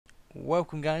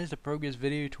Welcome guys to Progress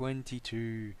Video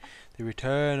 22, the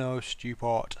return of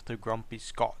Stewpot, the Grumpy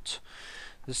Scot.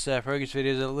 This Progress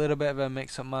video is a little bit of a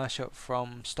mix-up mashup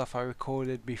from stuff I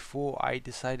recorded before I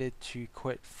decided to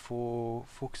quit for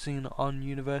focusing on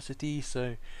university,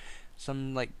 so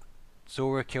some like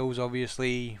Zora kills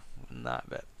obviously, and that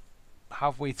bit.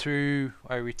 Halfway through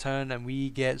I return and we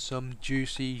get some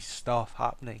juicy stuff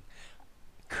happening.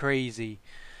 Crazy.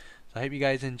 So I hope you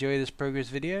guys enjoy this Progress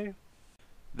video.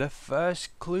 The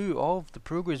first clue of the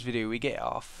progress video, we get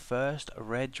our first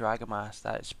red dragon mask.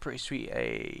 That's pretty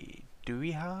sweet. Do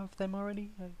we have them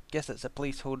already? I guess it's a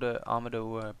placeholder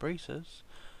Armado braces.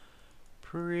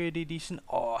 Pretty decent.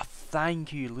 Oh,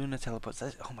 thank you, Luna Teleports.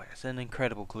 Oh my, that's an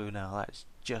incredible clue now. That's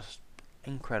just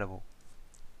incredible.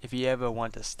 If you ever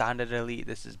want a standard elite,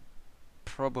 this is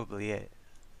probably it.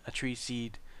 A tree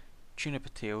seed, tuna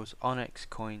potatoes, onyx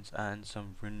coins, and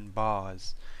some rune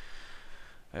bars.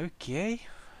 Okay.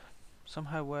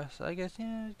 Somehow worth, I guess,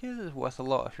 yeah, I guess it's worth a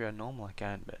lot if you're a normal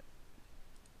account, but...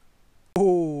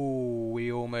 Oh, we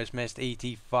almost missed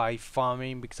 85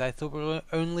 farming because I thought we were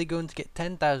only going to get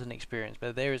 10,000 experience,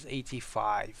 but there is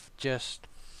 85. Just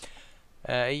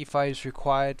 85 is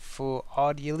required for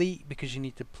RD Elite because you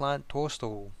need to plant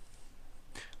Torstal.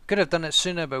 Could have done it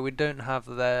sooner, but we don't have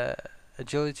the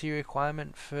agility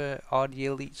requirement for RD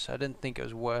Elite, so I didn't think it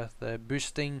was worth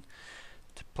boosting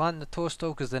to plant the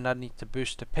Torstal, because then I'd need to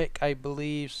boost to pick, I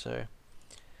believe, so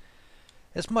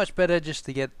it's much better just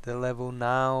to get the level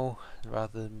now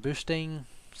rather than boosting.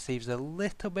 Saves a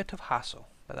little bit of hassle,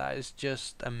 but that is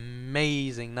just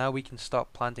amazing. Now we can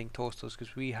start planting Torstals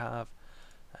because we have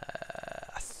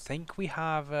I think we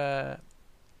have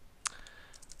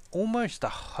almost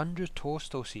 100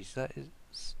 Torstal seeds. That is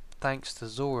thanks to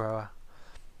Zora.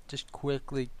 Just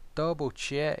quickly double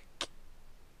check.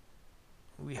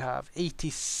 We have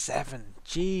 87,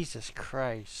 Jesus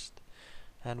Christ,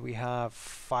 and we have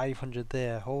 500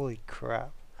 there. Holy crap,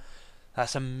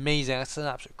 that's amazing. That's an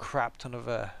absolute crap ton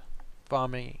of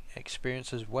farming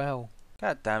experience as well.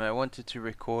 God damn it, I wanted to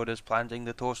record us planting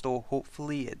the Torstal.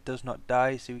 Hopefully it does not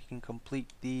die so we can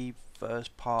complete the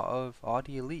first part of RD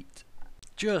Elite.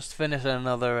 Just finished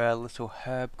another little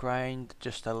herb grind,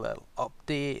 just a little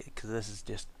update, because this is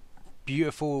just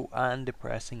beautiful and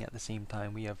depressing at the same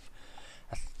time. We have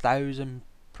 1,000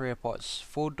 prayer pots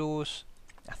 4 doors,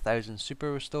 1,000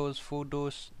 super restores 4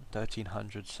 doors,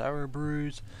 1,300 sour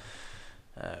brews.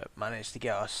 Managed to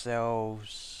get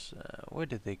ourselves where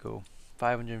did they go?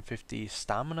 550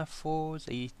 stamina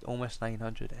 4s, almost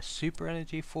 900 super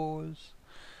energy 4s.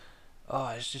 Oh,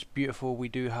 it's just beautiful. We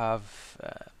do have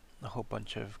a whole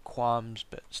bunch of qualms,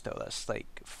 but still that's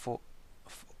like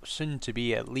soon to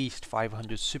be at least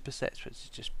 500 supersets, which is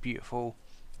just beautiful.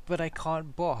 But I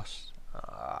can't boss.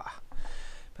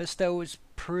 But still, it's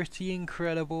pretty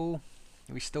incredible.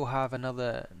 We still have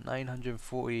another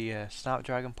 940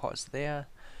 Snapdragon pots there,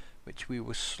 which we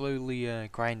will slowly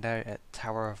grind out at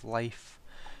Tower of Life.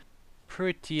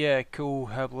 Pretty cool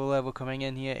herbal level coming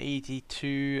in here,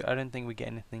 82. I don't think we get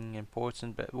anything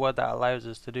important, but what that allows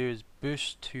us to do is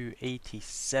boost to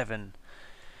 87.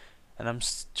 And I'm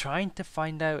trying to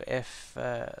find out if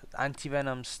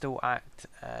anti-venom still act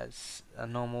as a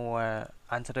normal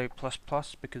antidote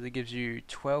plus, because it gives you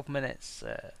 12 minutes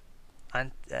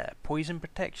poison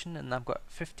protection, and I've got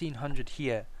 1500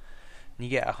 here, and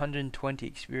you get 120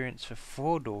 experience for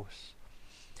 4 doses.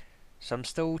 So I'm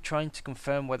still trying to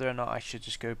confirm whether or not I should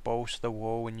just go balls to the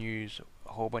wall and use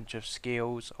a whole bunch of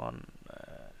scales on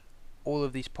all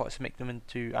of these pots to make them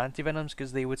into anti-venoms,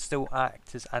 because they would still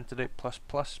act as antidote plus,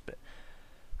 but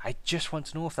I just want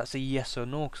to know if that's a yes or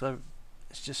no, because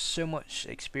it's just so much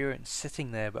experience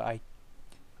sitting there, but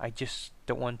I just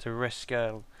don't want to risk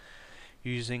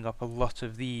using up a lot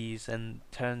of these, and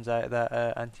turns out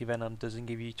that anti-venom doesn't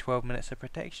give you 12 minutes of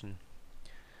protection.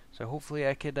 So hopefully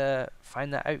I could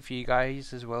find that out for you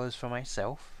guys as well as for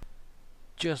myself.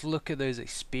 Just look at those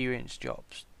experience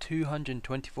drops,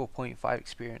 224.5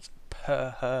 experience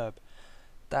per herb.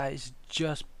 That is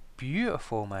just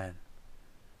beautiful, man.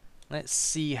 Let's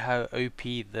see how OP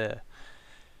the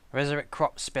Resurrect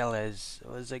Crop spell is.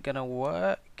 Was it gonna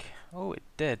work? Oh, it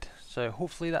did. So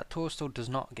hopefully that Torstal does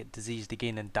not get diseased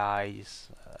again and dies.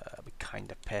 I'll be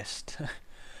kinda pissed.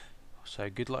 So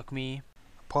good luck me.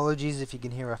 Apologies if you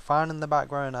can hear a fan in the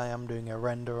background. I am doing a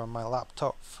render on my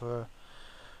laptop for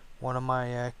one of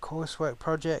my coursework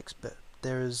projects, but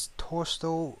there is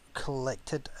Torstal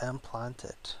collected and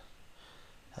planted.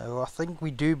 I think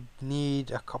we do need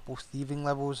a couple thieving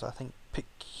levels. I think pick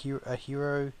a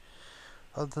hero.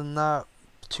 Other than that,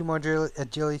 2 more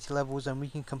agility levels and we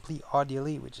can complete RD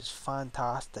Elite, which is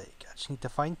fantastic. I just need to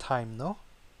find time though.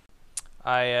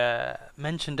 I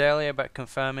mentioned earlier about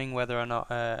confirming whether or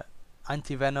not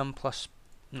anti-venom plus,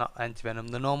 not anti-venom,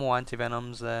 the normal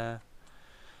anti-venoms that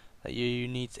you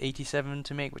need 87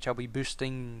 to make, which I'll be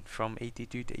boosting from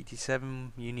 82 to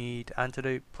 87. You need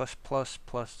antidote plus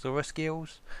Zora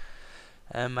scales.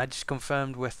 I just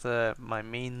confirmed with my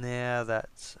main there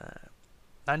that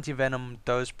anti-venom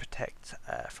does protect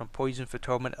from poison for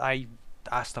 12 minutes. I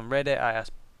asked on Reddit, I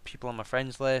asked people on my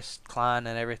friends list, clan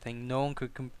and everything. No one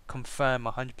could confirm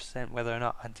 100% whether or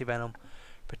not anti-venom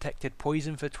protected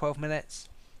poison for 12 minutes.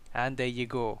 And there you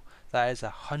go. That is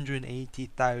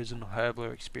 180,000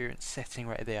 Herbler experience sitting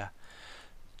right there.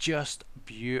 Just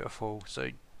beautiful. So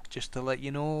just to let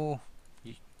you know,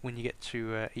 when you get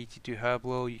to 82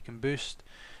 Herbler, you can boost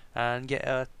and get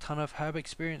a ton of herb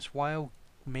experience while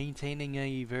maintaining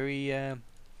a very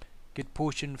good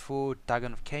potion for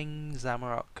Dagon of Kings,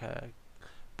 Zamorak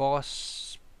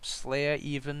boss, Slayer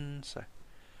even. So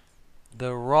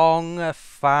the wrong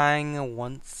Fang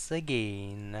once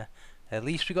again. At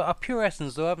least we got a Pure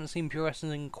Essence though. I haven't seen Pure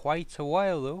Essence in quite a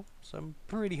while though, so I'm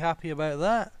pretty happy about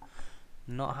that.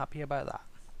 Not happy about that.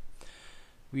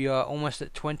 We are almost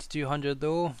at 2200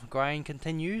 though. Grind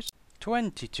continues.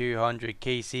 2200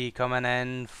 KC coming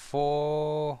in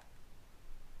for...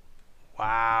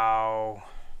 Wow.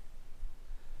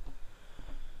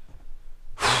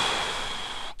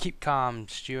 Keep calm,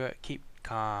 Stuart. Keep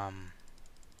calm.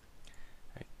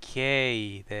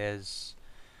 Okay, there's...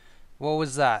 What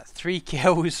was that? 3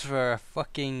 kills for a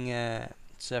fucking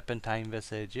Serpentine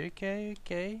Visage.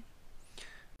 Okay.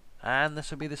 And this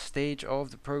will be the stage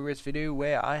of the progress video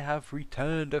where I have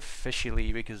returned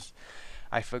officially, because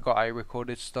I forgot I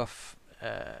recorded stuff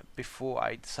before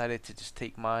I decided to just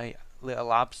take my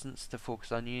little absence to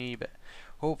focus on uni. But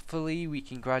hopefully we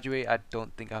can graduate. I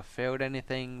don't think I've failed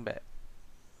anything, but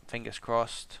fingers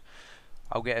crossed.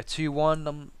 I'll get a 2-1.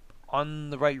 I'm on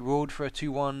the right road for a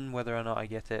 2-1. Whether or not I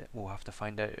get it, we'll have to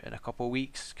find out in a couple of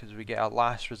weeks, because we get our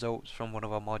last results from one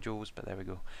of our modules. But there we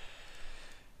go.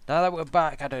 Now that we're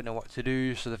back, I don't know what to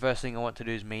do, so the first thing I want to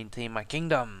do is maintain my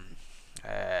kingdom.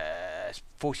 It's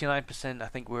 49% I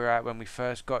think we were at when we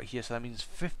first got here, so that means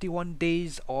 51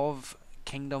 days of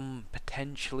kingdom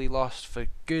potentially lost for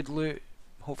good loot.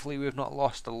 Hopefully we've not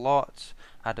lost a lot.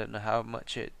 I don't know how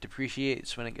much it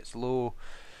depreciates when it gets low.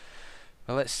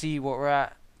 But let's see what we're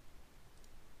at.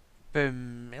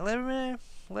 Boom,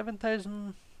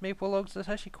 11,000 maple logs. That's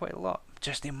actually quite a lot.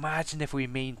 Just imagine if we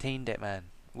maintained it, man.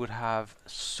 Would have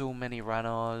so many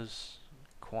Ranars,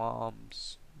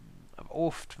 Qualms,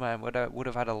 Oft, man. Would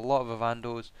have had a lot of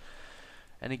Avandos.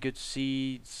 Any good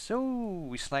seeds? Oh,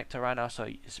 we sniped a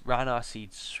Ranar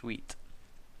seed. Sweet.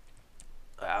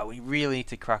 We really need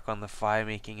to crack on the fire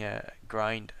making a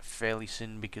grind fairly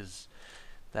soon, because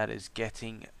that is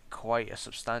getting quite a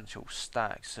substantial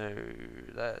stack. So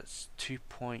that's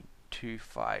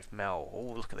 2.25 mil.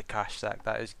 Oh, look at the cash stack.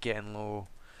 That is getting low.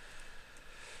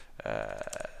 I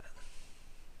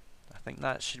think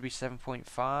that should be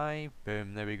 7.5.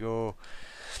 Boom, there we go.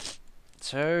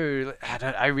 So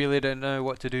I really don't know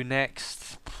what to do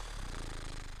next.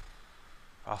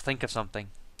 I'll think of something.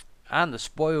 And the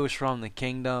spoils from the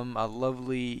kingdom, a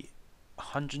lovely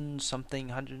 100-something,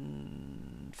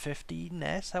 150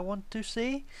 nest, I want to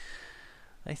say.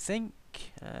 I think,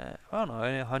 oh no,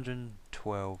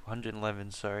 112,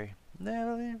 111, sorry.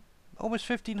 No, almost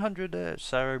 1500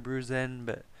 Sarrow brews in,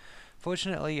 but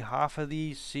fortunately half of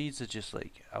these seeds are just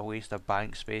like a waste of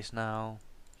bank space now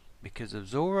because of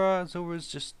Zora. Zora's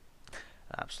just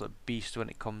an absolute beast when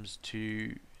it comes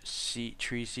to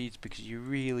tree seeds, because you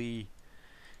really...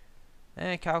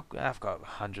 I've got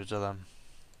hundreds of them.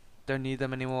 Don't need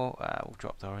them anymore. We'll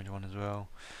drop the orange one as well.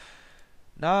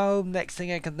 Now, next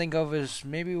thing I can think of is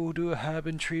maybe we'll do a herb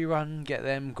and tree run, get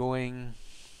them going.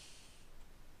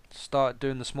 Start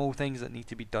doing the small things that need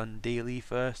to be done daily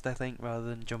first, I think, rather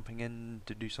than jumping in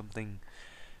to do something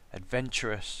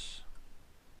adventurous.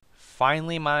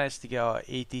 Finally managed to get our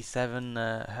 87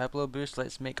 Herblo boost.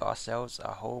 Let's make ourselves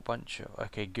a whole bunch of...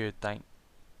 Okay, good, thankfully.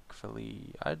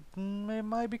 It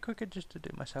might be quicker just to do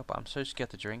it myself, but I'm so scared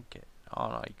to drink it. Oh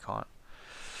no, you can't.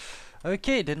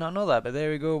 Okay, did not know that, but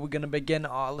there we go. We're going to begin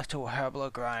our little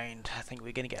Herblo grind. I think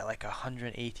we're going to get like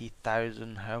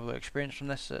 180,000 Herblo experience from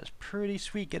this, so it's pretty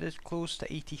sweet. Get us close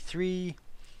to 83.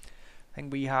 I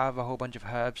think we have a whole bunch of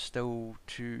herbs still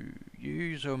to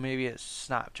use, or maybe it's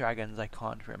Snapdragons, I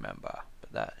can't remember.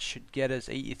 But that should get us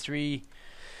 83.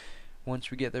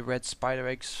 Once we get the red spider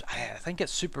eggs, I think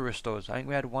it's super restores. I think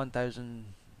we had 1,000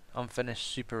 unfinished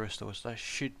super restores, so that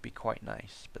should be quite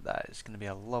nice. But that is going to be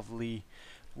a lovely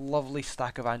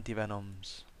stack of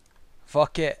anti-venoms.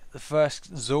 Fuck it, the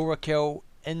first Zora kill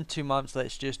in 2 months.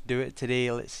 Let's just do it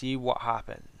today. Let's see what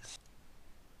happens.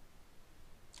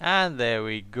 And there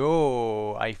we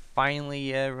go. I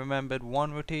finally remembered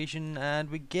one rotation,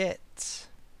 and we get...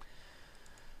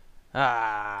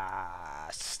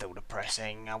 still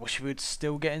depressing. I wish we would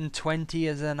still get in 20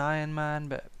 as an Ironman,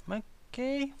 but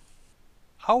okay.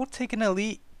 I'll take an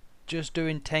elite, just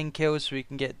doing 10 kills so we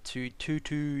can get to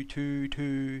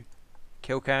 2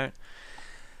 kill count.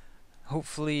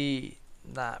 Hopefully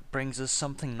that brings us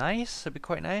something nice. It'd be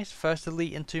quite nice. First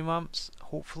elite in 2 months,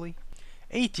 hopefully.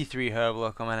 83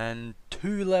 Herbler coming in,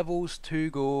 2 levels to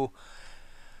go,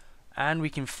 and we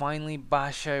can finally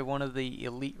bash out one of the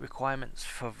elite requirements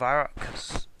for Varrock,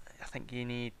 because I think you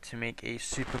need to make a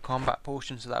super combat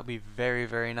potion, so that'll be very,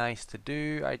 very nice to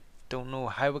do. I don't know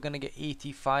how we're going to get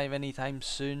 85 anytime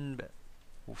soon, but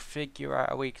we'll figure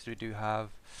out a way, because we do have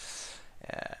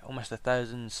almost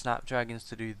 1,000 snapdragons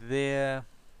to do there.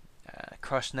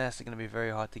 Crush nests are going to be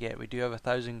very hard to get. We do have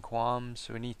 1,000 qualms,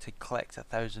 so we need to collect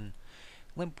 1,000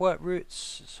 limpwort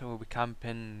roots, so we'll be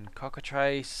camping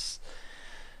cockatrice,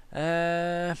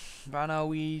 banana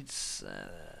weeds.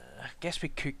 I guess we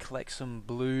could collect some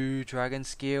blue dragon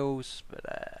scales, but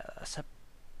that's a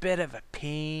bit of a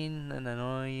pain and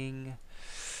annoying.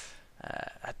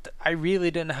 I really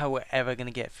don't know how we're ever going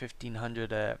to get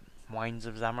 1,500 wines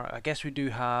of Zamorak. I guess we do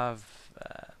have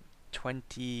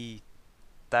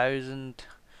 20,000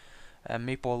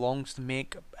 maple longs to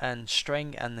make and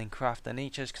string, and then craft the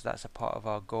natures, because that's a part of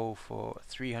our goal for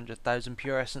 300,000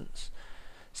 pure essence.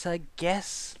 So I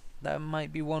guess that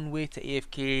might be one way to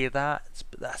AFK that,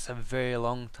 but that's a very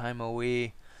long time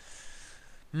away.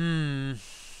 A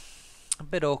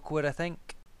bit awkward, I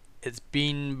think. It's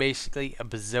been basically a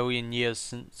bazillion years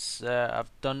since I've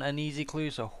done an easy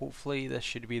clue, so hopefully this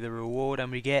should be the reward,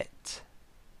 and we get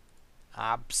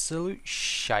absolute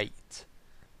shite.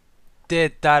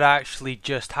 Did that actually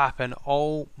just happen?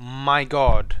 Oh my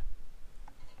god.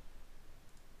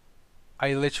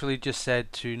 I literally just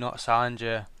said to not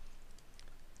Salinger,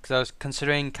 because I was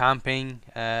considering camping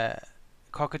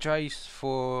cockatrice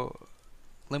for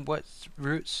limpwort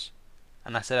roots,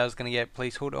 and I said I was going to get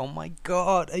placeholder. Oh my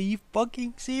god, are you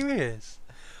fucking serious?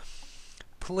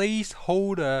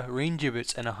 Placeholder ranger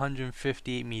boots in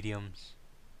 158 mediums.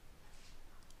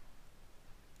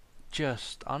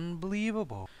 Just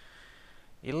unbelievable.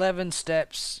 11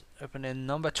 steps, opening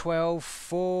number 12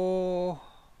 for...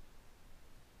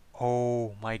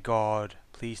 Oh my god,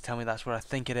 please tell me that's what I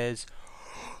think it is.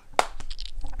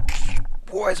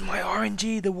 What is my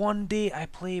RNG? The one day I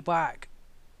play back,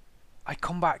 I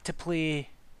come back to play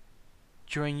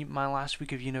during my last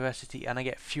week of university, and I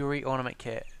get Fury Ornament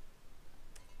Kit.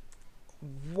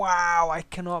 Wow, I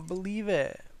cannot believe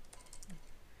it.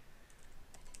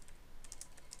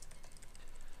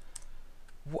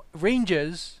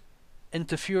 Rangers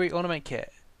into Fury Ornament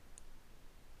Kit.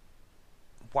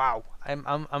 Wow,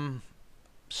 I'm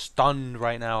stunned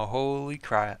right now. Holy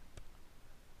crap!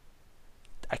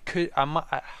 I could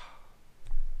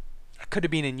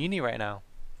have been in uni right now,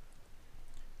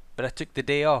 but I took the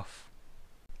day off.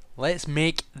 Let's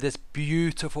make this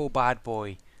beautiful bad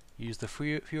boy. Use the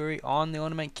Fury on the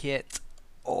Ornament Kit.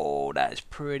 Oh, that is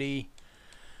pretty.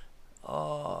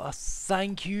 Oh,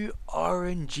 thank you,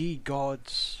 RNG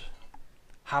gods.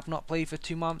 Have not played for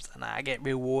 2 months, and I get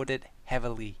rewarded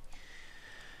heavily.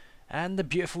 And the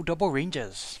beautiful double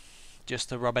rangers, just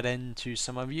to rub it in to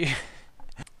some of you.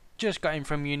 Just got in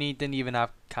from uni, didn't even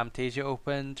have Camtasia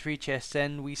open. 3 chests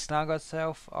in, we snag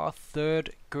ourselves our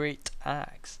 3rd great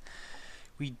axe.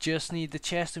 We just need the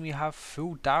chest, and we have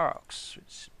full Darox,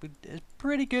 which is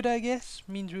pretty good, I guess.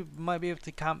 Means we might be able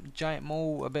to camp Giant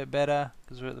Mole a bit better,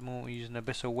 because we're at the moment using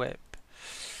Abyssal Whip.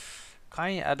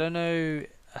 I don't know,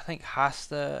 I think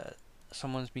Hasta,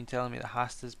 someone's been telling me that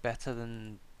Hasta's better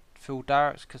than full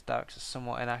Darox, because Darox is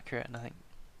somewhat inaccurate, and I think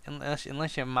unless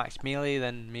you have max melee,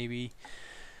 then maybe.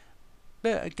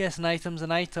 But I guess an item's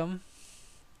an item.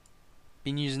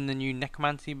 Been using the new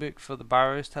Necromancy book for the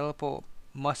Barrows teleport.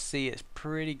 Must say it's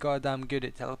pretty goddamn good.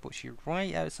 It teleports you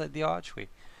right outside the archway.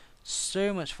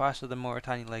 So much faster than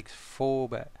Mauritanian Legs 4,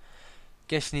 but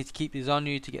guess you need to keep these on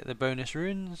you to get the bonus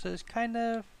runes. So it's kind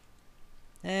of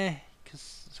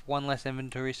because it's one less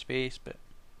inventory space, but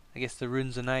I guess the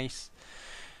runes are nice.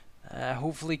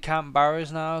 Hopefully camp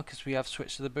Barrows now, because we have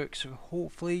switched to the book, so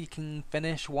hopefully you can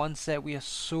finish one set. We are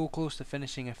so close to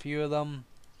finishing a few of them,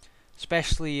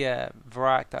 especially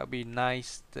Varrock. That would be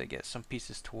nice to get some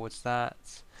pieces towards that.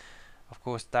 Of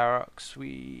course Darox,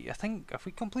 I think, have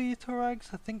we completed Torags?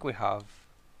 I think we have.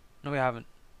 No, we haven't.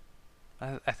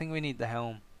 I think we need the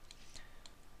helm.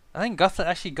 I think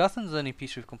Guthan's the only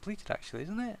piece we've completed, actually,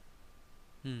 isn't it?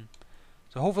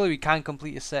 So hopefully we can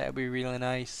complete a set, it'll be really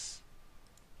nice.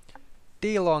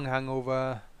 Day long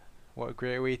hangover. What a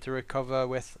great way to recover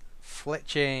with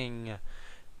fletching.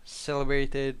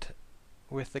 Celebrated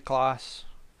with the class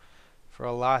for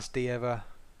our last day ever.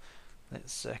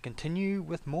 Let's continue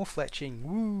with more fletching.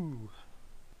 Woo!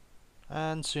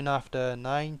 And soon after,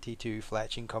 92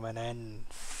 fletching coming in.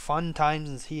 Fun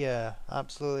times here.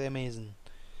 Absolutely amazing.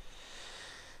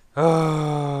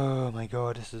 Oh my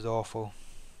god, this is awful.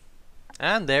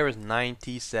 And there is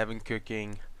 97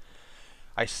 cooking.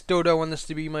 I still don't want this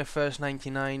to be my first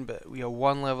 99, but we are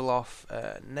one level off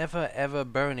never ever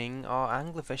burning our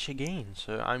anglerfish again.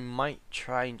 So I might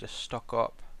try and just stock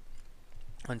up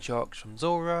on sharks from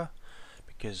Zora,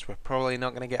 because we're probably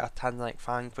not going to get a Tanzanite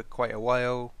Fang for quite a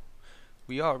while.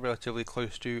 We are relatively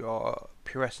close to our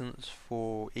purescence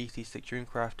for 86 rune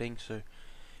crafting, so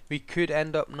we could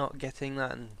end up not getting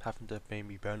that and having to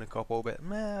maybe burn a couple, but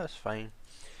that's fine.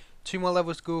 2 more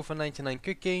levels to go for 99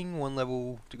 cooking, 1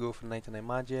 level to go for 99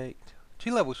 magic,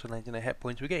 2 levels for 99 hit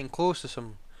points. We're getting close to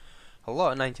a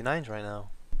lot of 99s right now.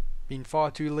 Been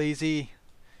far too lazy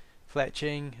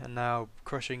fletching and now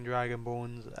crushing dragon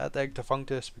bones at the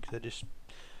Ectofunctus because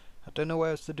I don't know what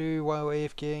else to do while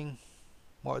AFKing.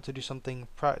 Wanted to do something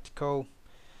practical.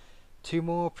 2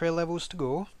 more prayer levels to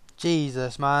go.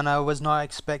 Jesus man, I was not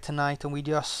expecting that, and we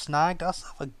just snagged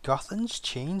ourselves a Guthan's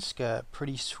chain skirt.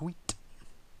 Pretty sweet.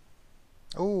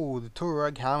 Oh, the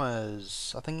Torag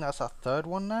hammers. I think that's our 3rd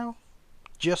one now.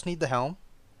 Just need the helm.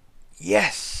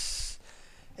 Yes!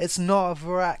 It's not a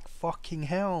Varak fucking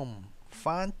helm.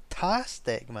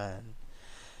 Fantastic, man.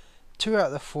 2 out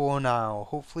of the 4 now.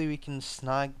 Hopefully we can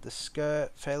snag the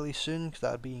skirt fairly soon, because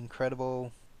that would be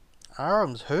incredible.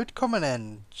 Aram's hood coming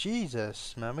in.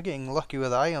 Jesus, man, we're getting lucky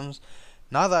with items.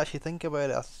 Now that I actually think about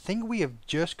it, I think we have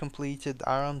just completed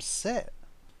Aram's set.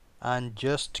 And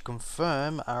just to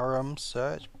confirm, Aram,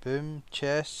 search, boom,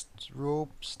 chest, robe,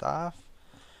 staff,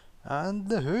 and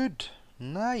the hood.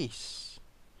 Nice.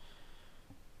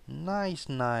 Nice,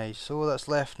 nice. All that's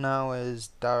left now is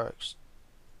Derek's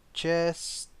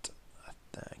chest,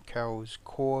 Carol's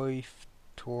coif,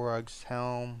 Torag's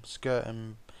helm, skirt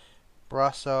and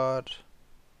brassard,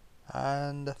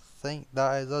 and I think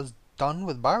that is us done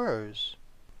with barrows.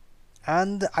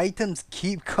 And the items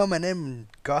keep coming in.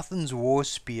 Guthan's War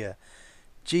Spear.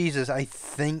 Jesus, I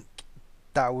think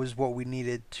that was what we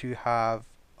needed to have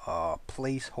a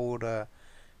placeholder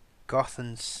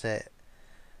Guthan set.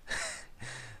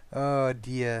 Oh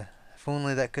dear. If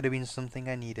only that could have been something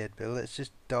I needed. But let's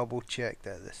just double check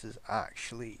that this is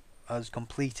actually us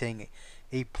completing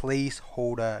a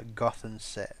placeholder Guthan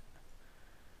set.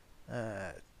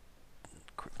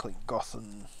 Quickly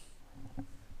Guthan.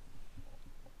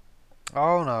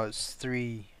 Oh no, it's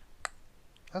 3.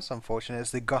 That's unfortunate.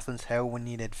 It's the Guthan's Hell we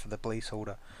needed for the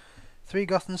placeholder. 3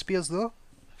 Guthan Spears though.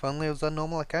 If only it was a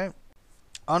normal account.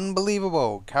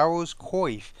 Unbelievable. Carol's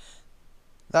coif.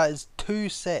 That is 2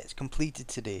 sets completed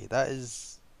today. That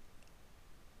is...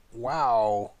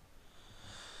 wow.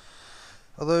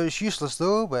 Although it's useless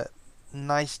though, but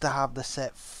nice to have the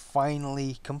set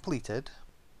finally completed.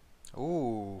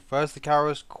 Oh, first the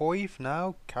Carol's coif,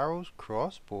 now Carol's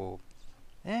crossbow.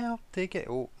 Yeah, I'll take it.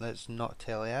 Oh, let's not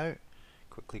tally out.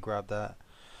 Quickly grab that.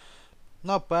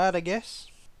 Not bad, I guess.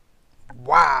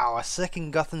 Wow, a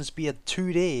 2nd Guthan Spear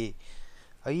today.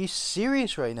 Are you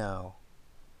serious right now?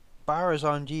 Barra's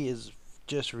RNG is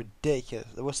just ridiculous.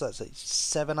 What's that say?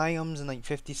 7 items and like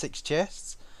 56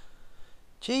 chests?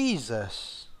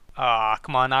 Jesus. Ah,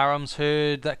 come on, Aram's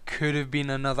hood. That could have been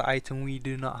another item we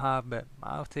do not have, but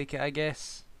I'll take it, I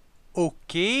guess.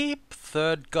 Okay,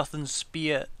 3rd Guthan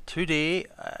Spear today.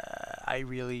 I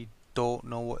really don't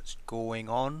know what's going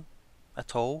on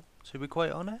at all, to be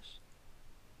quite honest.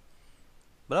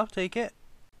 But I'll take it.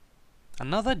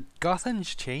 Another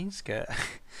Guthan's chain skirt.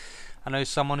 I know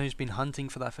someone who's been hunting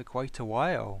for that for quite a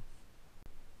while.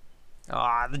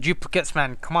 Ah, the duplicates,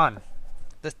 man, come on.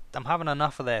 I'm having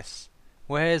enough of this.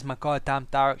 Where's my goddamn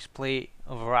Derek's plate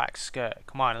of Varak's skirt?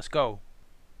 Come on, let's go.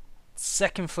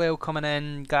 2nd flail coming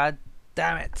in, god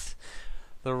damn it.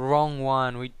 The wrong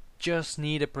one. We just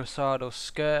need a Prasado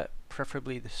skirt,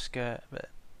 preferably the skirt, but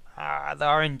the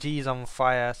RNG's on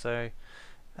fire, so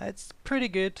it's pretty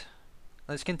good.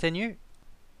 Let's continue.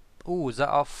 Oh, is that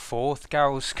our 4th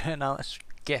Carol skirt now? That's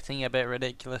getting a bit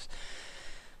ridiculous.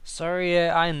 Sorry,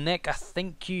 Iron Nick, I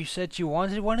think you said you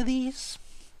wanted one of these?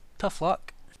 Tough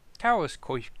luck. Carol's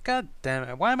coif, god damn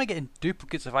it, why am I getting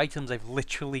duplicates of items I've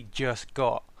literally just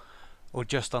got? Or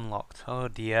just unlocked? Oh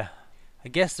dear. I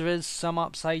guess there is some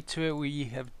upside to it. We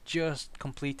have just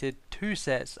completed 2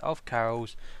 sets of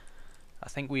Carols. I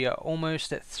think we are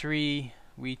almost at 3.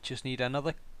 We just need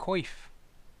another coif.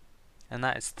 And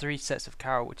that is 3 sets of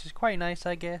Carol, which is quite nice,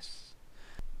 I guess.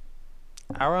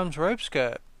 Aram's rope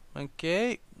skirt.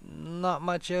 Okay, not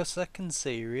much else I can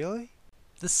say, really.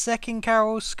 The second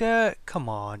Carol skirt? Come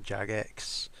on,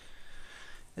 Jagex.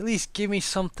 At least give me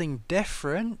something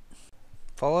different.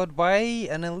 Followed by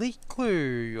an elite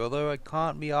clue, although I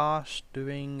can't be arsed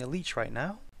doing elites right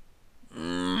now.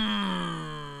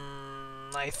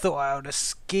 I thought I would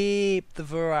escape the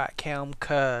Varak Helm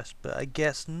curse, but I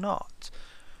guess not.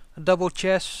 A double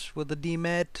chest with a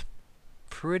D-med,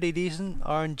 pretty decent.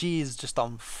 RNG is just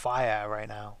on fire right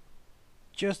now.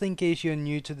 Just in case you're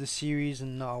new to the series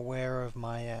and not aware of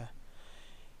my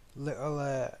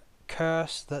little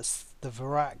curse, that's the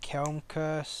Varak Helm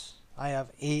curse. I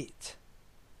have 8.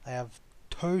 I have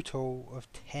total of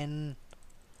 10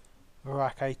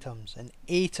 Varak items, and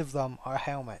 8 of them are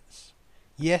helmets.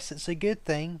 Yes, it's a good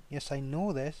thing. Yes, I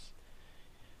know this.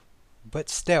 But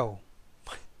still.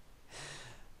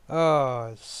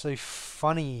 Oh, it's so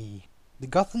funny. The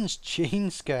Guthan's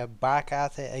chain skirt back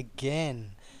at it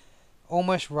again.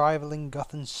 Almost rivaling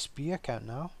Guthan's spear count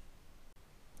now.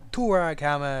 Torag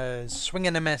hammers. Swing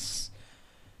and a miss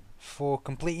for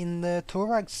completing the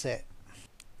Torag set.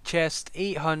 Chest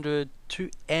 800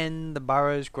 to end the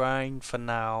Barrows grind for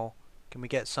now. Can we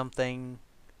get something?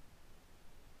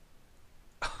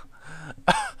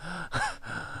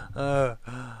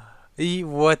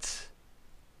 What?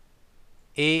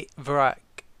 8 Varak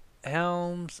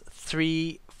helms,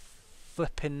 3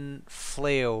 flippin'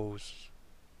 flails.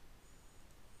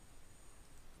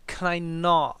 Can I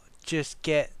not just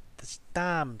get this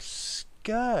damn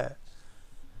skirt?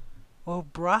 Oh,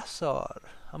 Brassard.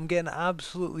 I'm getting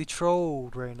absolutely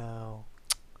trolled right now.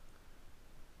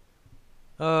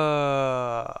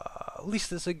 At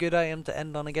least it's a good item to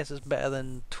end on. I guess it's better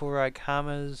than Torag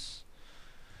hammers.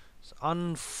 It's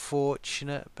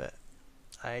unfortunate, but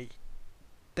I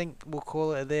think we'll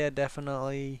call it there,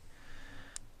 definitely.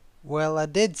 Well, I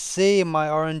did say my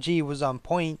RNG was on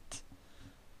point.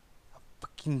 A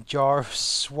fucking jar of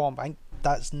swamp. I think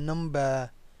that's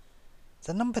number... Is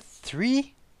that number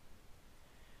 3?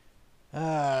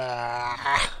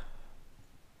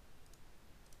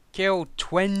 Kill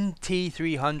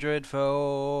 2300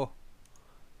 for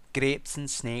grapes and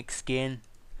snakeskin.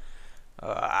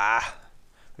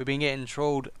 We've been getting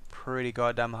trolled pretty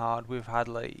goddamn hard. We've had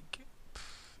like,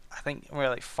 I think we're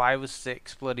like 5 or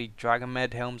 6 bloody Dragon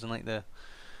Med helms and like the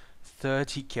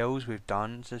 30 kills we've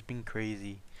done. It's just been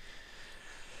crazy.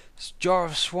 It's Jar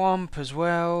of Swamp as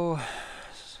well.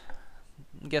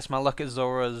 I guess my luck at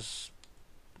Zora's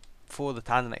for the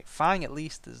Tanzanite Fang at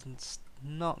least is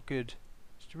not good.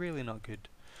 It's really not good.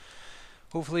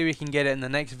 Hopefully we can get it in the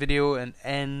next video and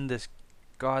end this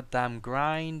goddamn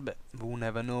grind, but we'll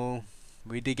never know.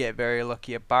 We did get very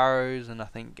lucky at Barrows, and I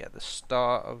think at the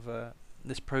start of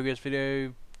this progress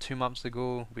video 2 months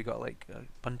ago we got like a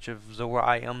bunch of Zora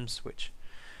items which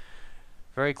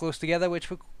very close together, which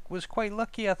was quite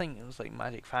lucky. I think it was like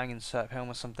Magic Fang and Serp Helm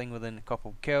or something within a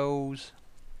couple kills.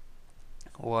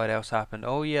 What else happened?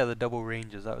 Oh yeah, the double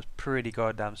ranges. That was pretty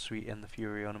goddamn sweet in the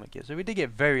Fury Ornament kit. So we did get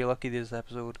very lucky this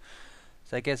episode.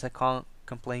 So I guess I can't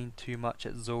complain too much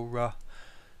at Zora.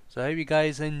 So I hope you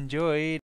guys enjoyed.